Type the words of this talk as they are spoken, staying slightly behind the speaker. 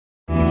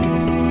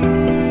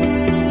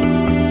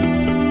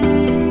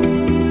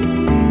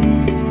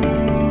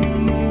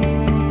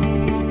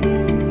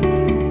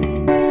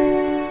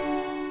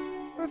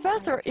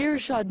Professor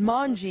Irshad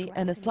Manji,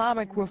 an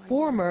Islamic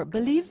reformer,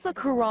 believes the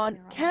Quran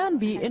can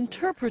be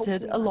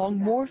interpreted along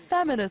more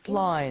feminist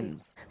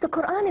lines. The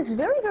Quran is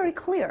very, very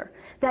clear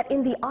that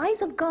in the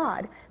eyes of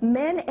God,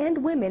 men and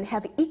women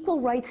have equal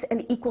rights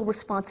and equal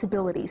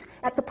responsibilities.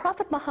 At the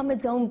Prophet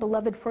Muhammad's own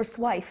beloved first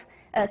wife,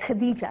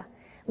 Khadija,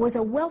 was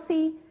a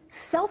wealthy,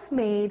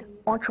 self-made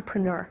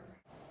entrepreneur.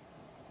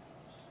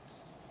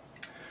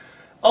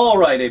 All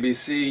right,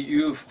 ABC,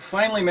 you've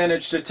finally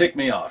managed to tick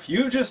me off.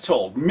 You just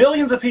told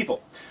millions of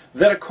people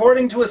that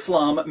according to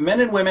Islam, men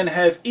and women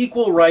have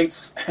equal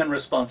rights and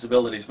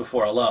responsibilities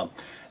before Allah.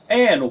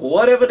 And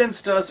what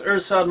evidence does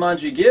Irshad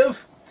Manji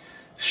give?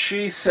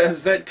 She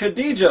says that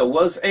Khadija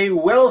was a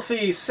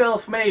wealthy,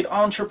 self-made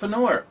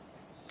entrepreneur.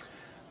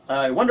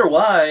 I wonder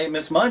why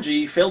Miss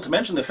Manji failed to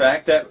mention the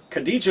fact that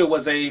Khadija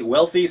was a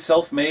wealthy,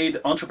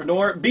 self-made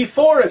entrepreneur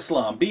before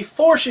Islam,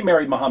 before she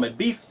married Muhammad,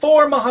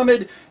 before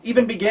Muhammad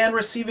even began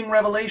receiving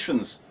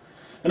revelations.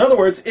 In other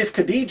words, if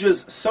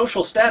Khadija's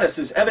social status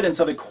is evidence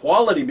of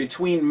equality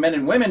between men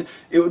and women,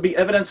 it would be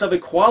evidence of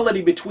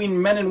equality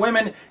between men and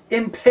women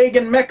in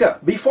pagan Mecca,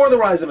 before the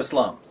rise of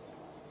Islam.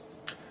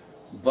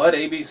 But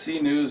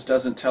ABC News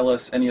doesn't tell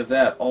us any of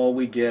that. All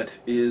we get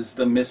is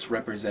the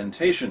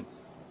misrepresentation.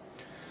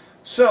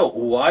 So,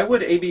 why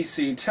would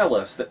ABC tell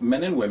us that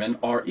men and women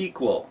are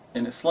equal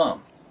in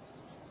Islam?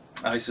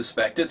 I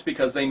suspect it's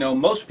because they know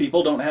most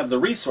people don't have the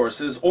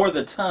resources or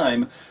the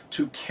time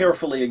to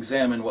carefully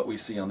examine what we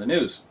see on the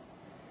news.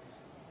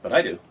 But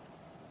I do.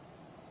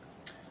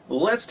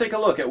 Let's take a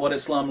look at what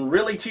Islam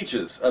really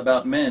teaches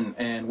about men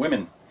and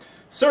women.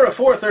 Surah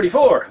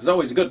 4:34 is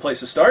always a good place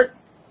to start.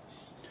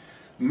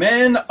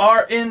 Men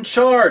are in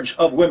charge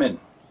of women.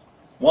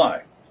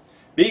 Why?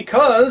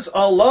 Because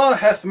Allah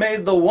hath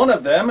made the one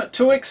of them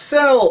to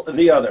excel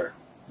the other.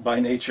 By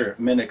nature,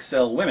 men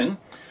excel women.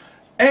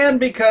 And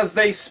because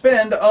they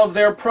spend of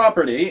their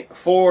property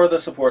for the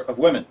support of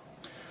women.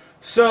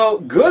 So,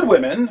 good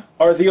women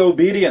are the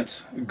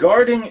obedient,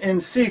 guarding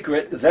in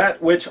secret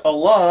that which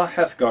Allah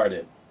hath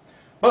guarded.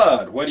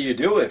 But what do you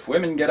do if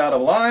women get out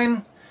of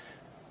line?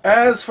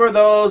 As for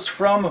those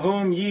from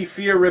whom ye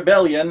fear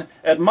rebellion,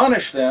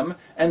 admonish them,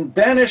 and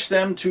banish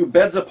them to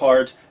beds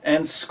apart,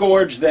 and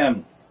scourge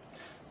them.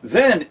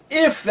 Then,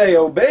 if they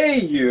obey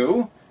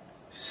you,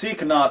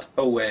 seek not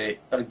a way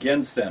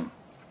against them.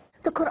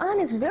 The Quran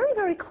is very,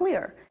 very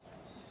clear.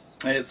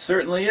 It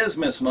certainly is,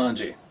 Miss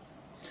Manji.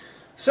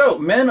 So,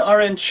 men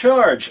are in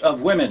charge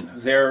of women.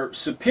 They're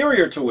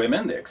superior to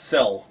women, they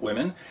excel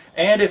women,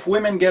 and if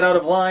women get out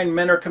of line,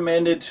 men are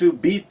commanded to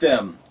beat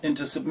them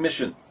into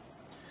submission.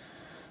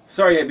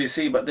 Sorry,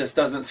 ABC, but this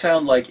doesn't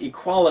sound like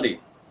equality.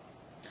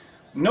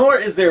 Nor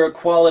is there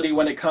equality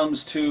when it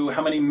comes to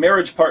how many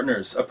marriage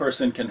partners a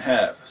person can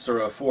have.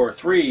 Surah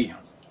 4:3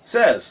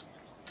 says,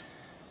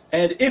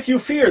 "And if you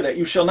fear that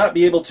you shall not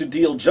be able to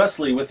deal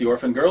justly with the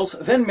orphan girls,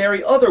 then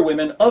marry other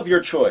women of your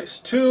choice,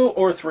 2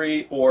 or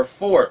 3 or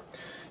 4.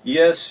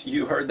 Yes,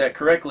 you heard that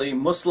correctly.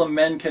 Muslim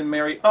men can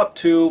marry up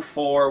to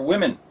 4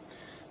 women.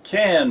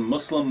 Can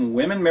Muslim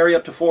women marry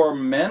up to 4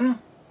 men?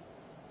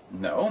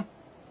 No.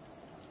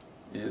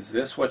 Is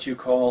this what you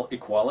call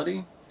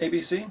equality,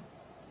 ABC?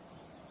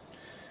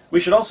 We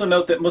should also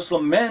note that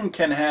Muslim men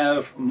can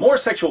have more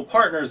sexual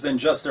partners than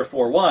just their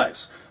 4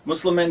 wives.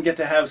 Muslim men get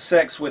to have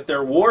sex with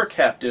their war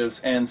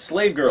captives and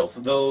slave girls,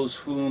 those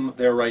whom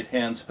their right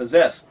hands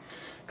possess.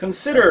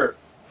 Consider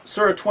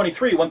Surah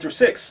 23,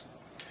 1-6.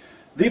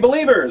 The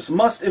believers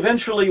must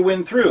eventually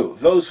win through,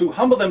 those who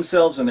humble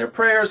themselves in their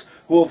prayers,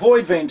 who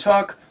avoid vain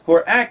talk, who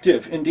are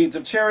active in deeds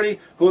of charity,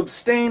 who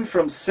abstain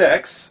from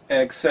sex,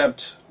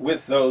 except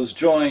with those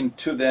joined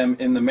to them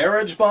in the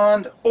marriage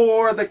bond,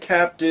 or the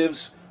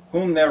captives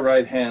whom their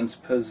right hands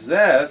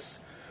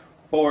possess,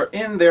 or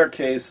in their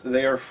case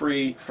they are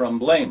free from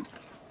blame."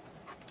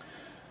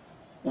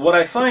 What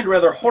I find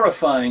rather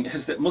horrifying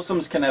is that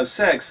Muslims can have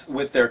sex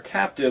with their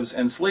captives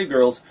and slave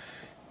girls,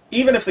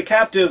 even if the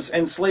captives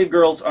and slave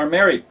girls are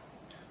married.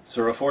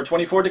 Surah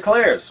 4:24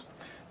 declares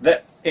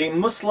that a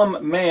Muslim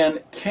man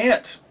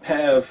can't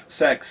have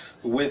sex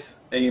with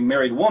a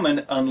married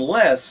woman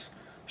unless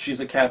she's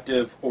a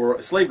captive or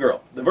a slave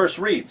girl. The verse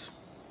reads,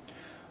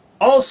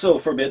 "Also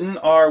forbidden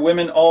are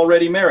women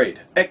already married,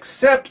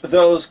 except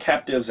those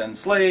captives and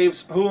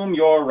slaves whom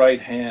your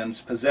right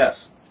hands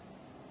possess."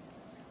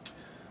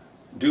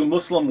 Do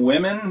Muslim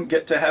women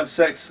get to have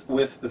sex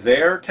with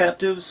their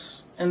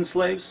captives and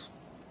slaves?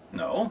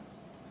 No.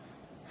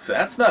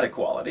 That's not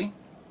equality.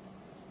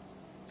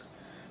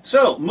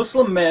 So,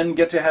 Muslim men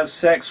get to have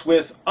sex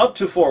with up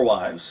to 4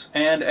 wives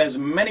and as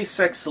many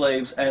sex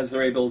slaves as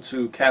they're able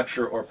to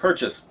capture or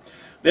purchase.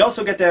 They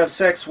also get to have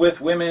sex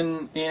with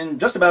women in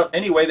just about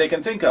any way they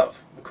can think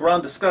of. The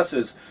Quran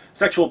discusses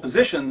sexual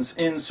positions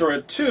in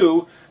Surah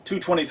 2,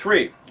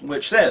 2:23,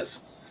 which says,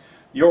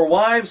 "Your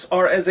wives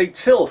are as a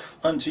tilth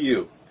unto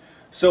you,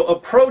 so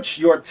approach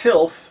your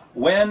tilth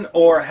when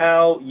or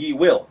how ye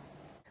will."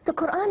 The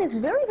Quran is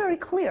very, very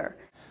clear.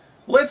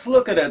 Let's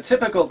look at a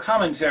typical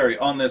commentary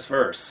on this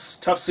verse.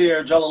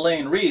 Tafsir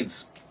Jalalain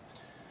reads,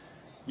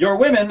 Your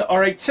women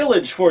are a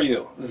tillage for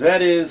you,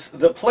 that is,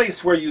 the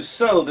place where you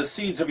sow the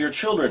seeds of your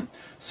children.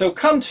 So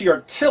come to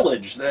your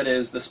tillage, that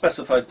is, the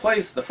specified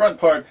place, the front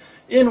part,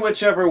 in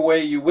whichever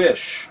way you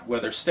wish,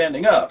 whether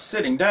standing up,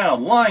 sitting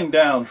down, lying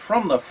down,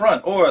 from the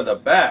front or the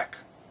back.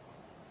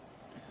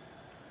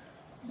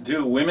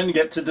 Do women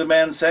get to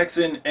demand sex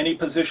in any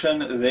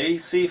position they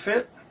see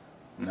fit?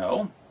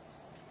 No.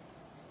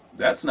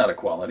 That's not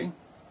equality.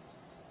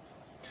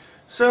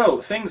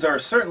 So, things are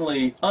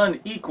certainly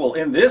unequal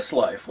in this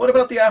life. What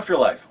about the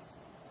afterlife?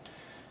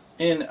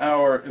 In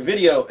our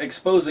video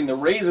exposing the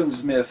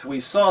raisins myth, we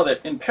saw that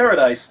in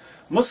paradise,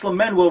 Muslim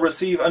men will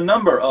receive a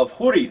number of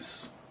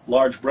huris,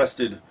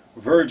 large-breasted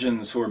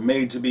virgins who are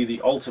made to be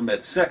the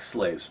ultimate sex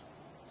slaves.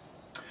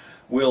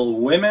 Will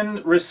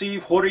women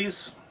receive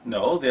huris?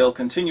 No, they'll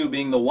continue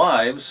being the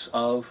wives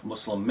of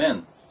Muslim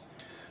men.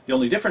 The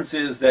only difference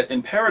is that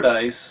in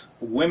paradise,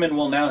 women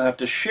will now have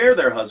to share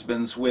their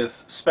husbands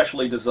with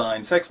specially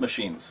designed sex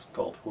machines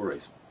called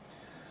huris.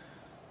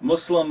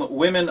 Muslim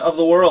women of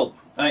the world,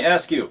 I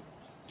ask you,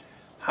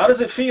 how does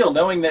it feel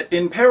knowing that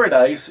in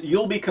paradise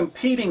you'll be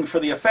competing for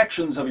the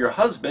affections of your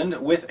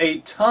husband with a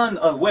ton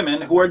of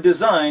women who are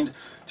designed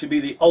to be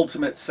the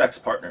ultimate sex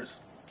partners?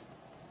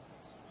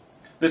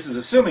 This is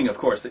assuming, of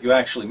course, that you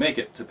actually make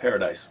it to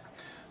paradise.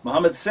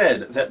 Muhammad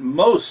said that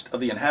most of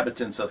the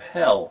inhabitants of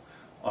hell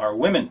are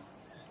women.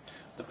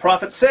 The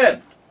Prophet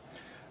said,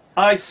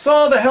 I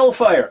saw the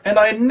hellfire, and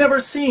I had never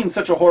seen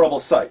such a horrible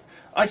sight.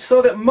 I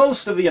saw that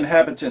most of the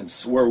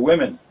inhabitants were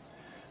women.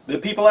 The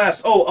people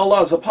asked, Oh,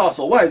 Allah's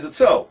apostle, why is it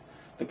so?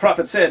 The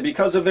Prophet said,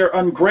 because of their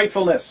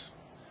ungratefulness.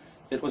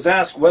 It was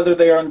asked whether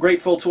they are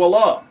ungrateful to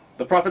Allah.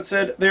 The Prophet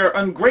said, they are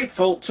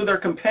ungrateful to their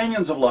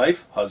companions of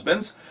life,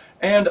 husbands,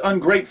 and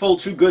ungrateful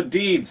to good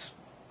deeds.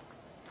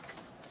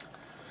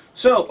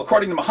 So,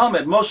 according to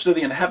Muhammad, most of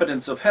the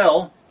inhabitants of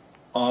hell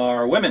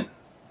are women.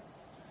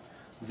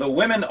 The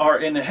women are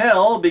in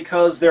hell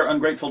because they're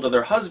ungrateful to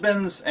their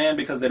husbands and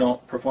because they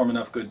don't perform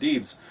enough good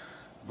deeds.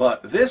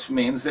 But this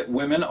means that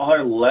women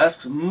are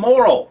less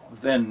moral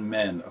than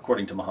men,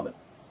 according to Muhammad.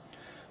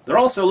 They're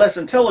also less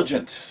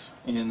intelligent.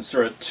 In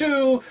Surah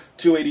 2,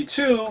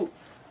 282,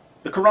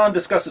 the Quran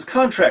discusses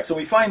contracts, and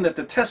we find that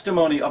the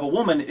testimony of a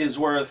woman is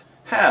worth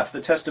half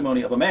the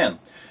testimony of a man.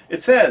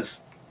 It says,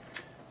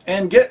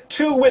 and get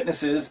 2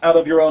 witnesses out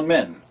of your own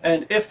men.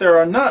 And if there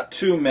are not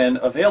 2 men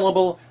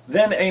available,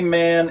 then a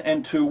man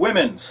and 2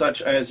 women,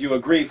 such as you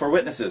agree for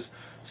witnesses,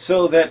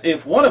 so that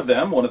if one of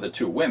them, one of the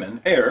 2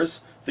 women, errs,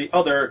 the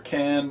other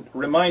can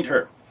remind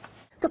her.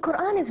 The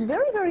Quran is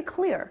very, very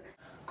clear.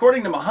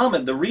 According to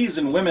Muhammad, the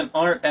reason women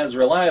aren't as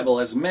reliable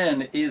as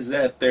men is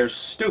that they're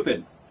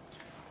stupid.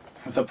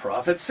 The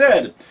Prophet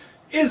said,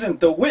 isn't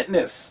the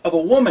witness of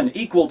a woman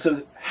equal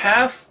to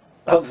half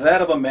of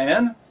that of a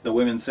man? The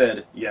women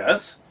said,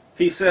 yes.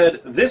 He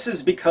said, this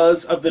is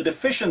because of the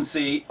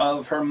deficiency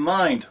of her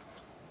mind.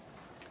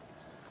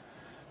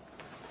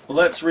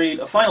 Let's read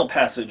a final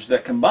passage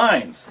that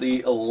combines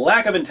the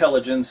lack of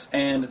intelligence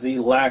and the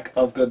lack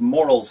of good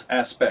morals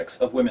aspects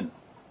of women.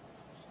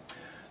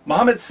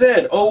 Muhammad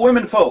said, O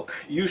womenfolk,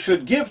 you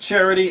should give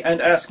charity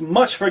and ask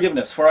much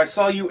forgiveness, for I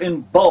saw you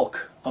in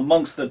bulk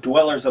amongst the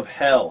dwellers of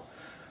hell.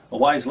 A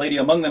wise lady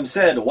among them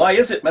said, Why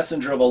is it,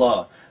 Messenger of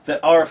Allah,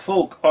 that our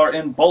folk are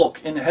in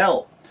bulk in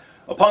hell?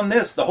 Upon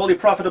this, the Holy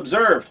Prophet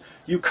observed,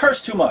 You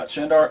curse too much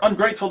and are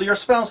ungrateful to your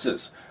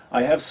spouses.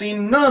 I have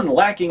seen none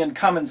lacking in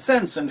common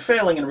sense and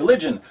failing in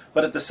religion,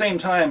 but at the same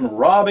time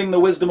robbing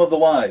the wisdom of the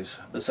wise,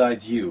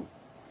 besides you.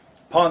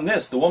 Upon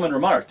this, the woman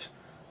remarked,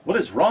 What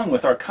is wrong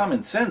with our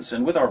common sense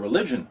and with our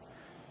religion?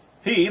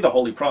 He, the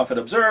Holy Prophet,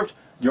 observed,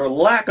 Your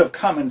lack of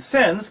common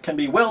sense can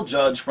be well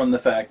judged from the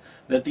fact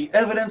that the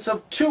evidence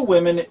of 2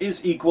 women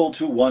is equal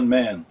to 1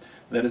 man.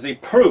 That is a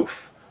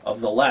proof of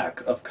the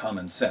lack of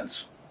common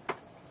sense.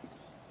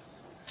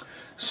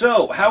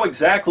 So, how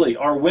exactly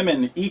are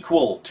women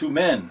equal to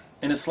men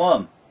in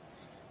Islam?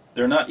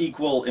 They're not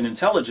equal in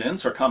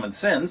intelligence or common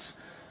sense.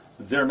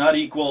 They're not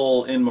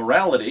equal in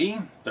morality.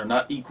 They're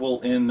not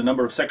equal in the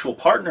number of sexual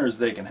partners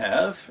they can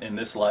have in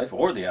this life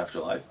or the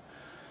afterlife.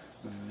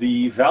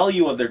 The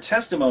value of their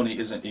testimony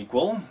isn't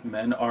equal.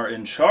 Men are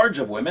in charge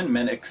of women.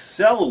 Men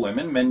excel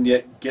women. Men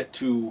get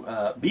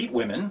to beat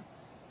women.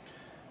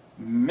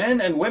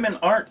 Men and women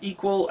aren't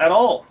equal at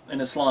all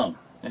in Islam.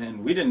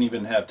 And we didn't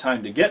even have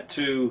time to get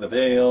to the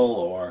veil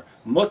or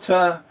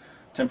muta,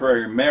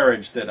 temporary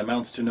marriage that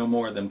amounts to no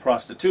more than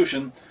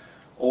prostitution,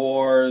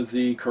 or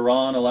the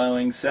Quran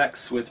allowing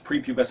sex with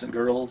prepubescent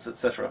girls,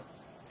 etc.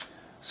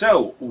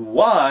 So,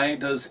 why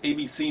does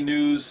ABC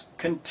News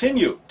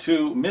continue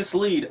to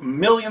mislead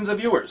millions of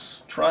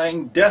viewers,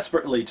 trying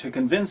desperately to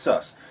convince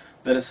us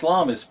that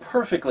Islam is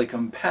perfectly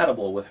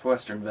compatible with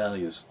Western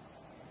values?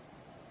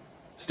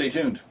 Stay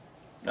tuned.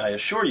 I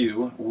assure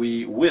you,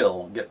 we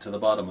will get to the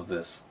bottom of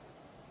this.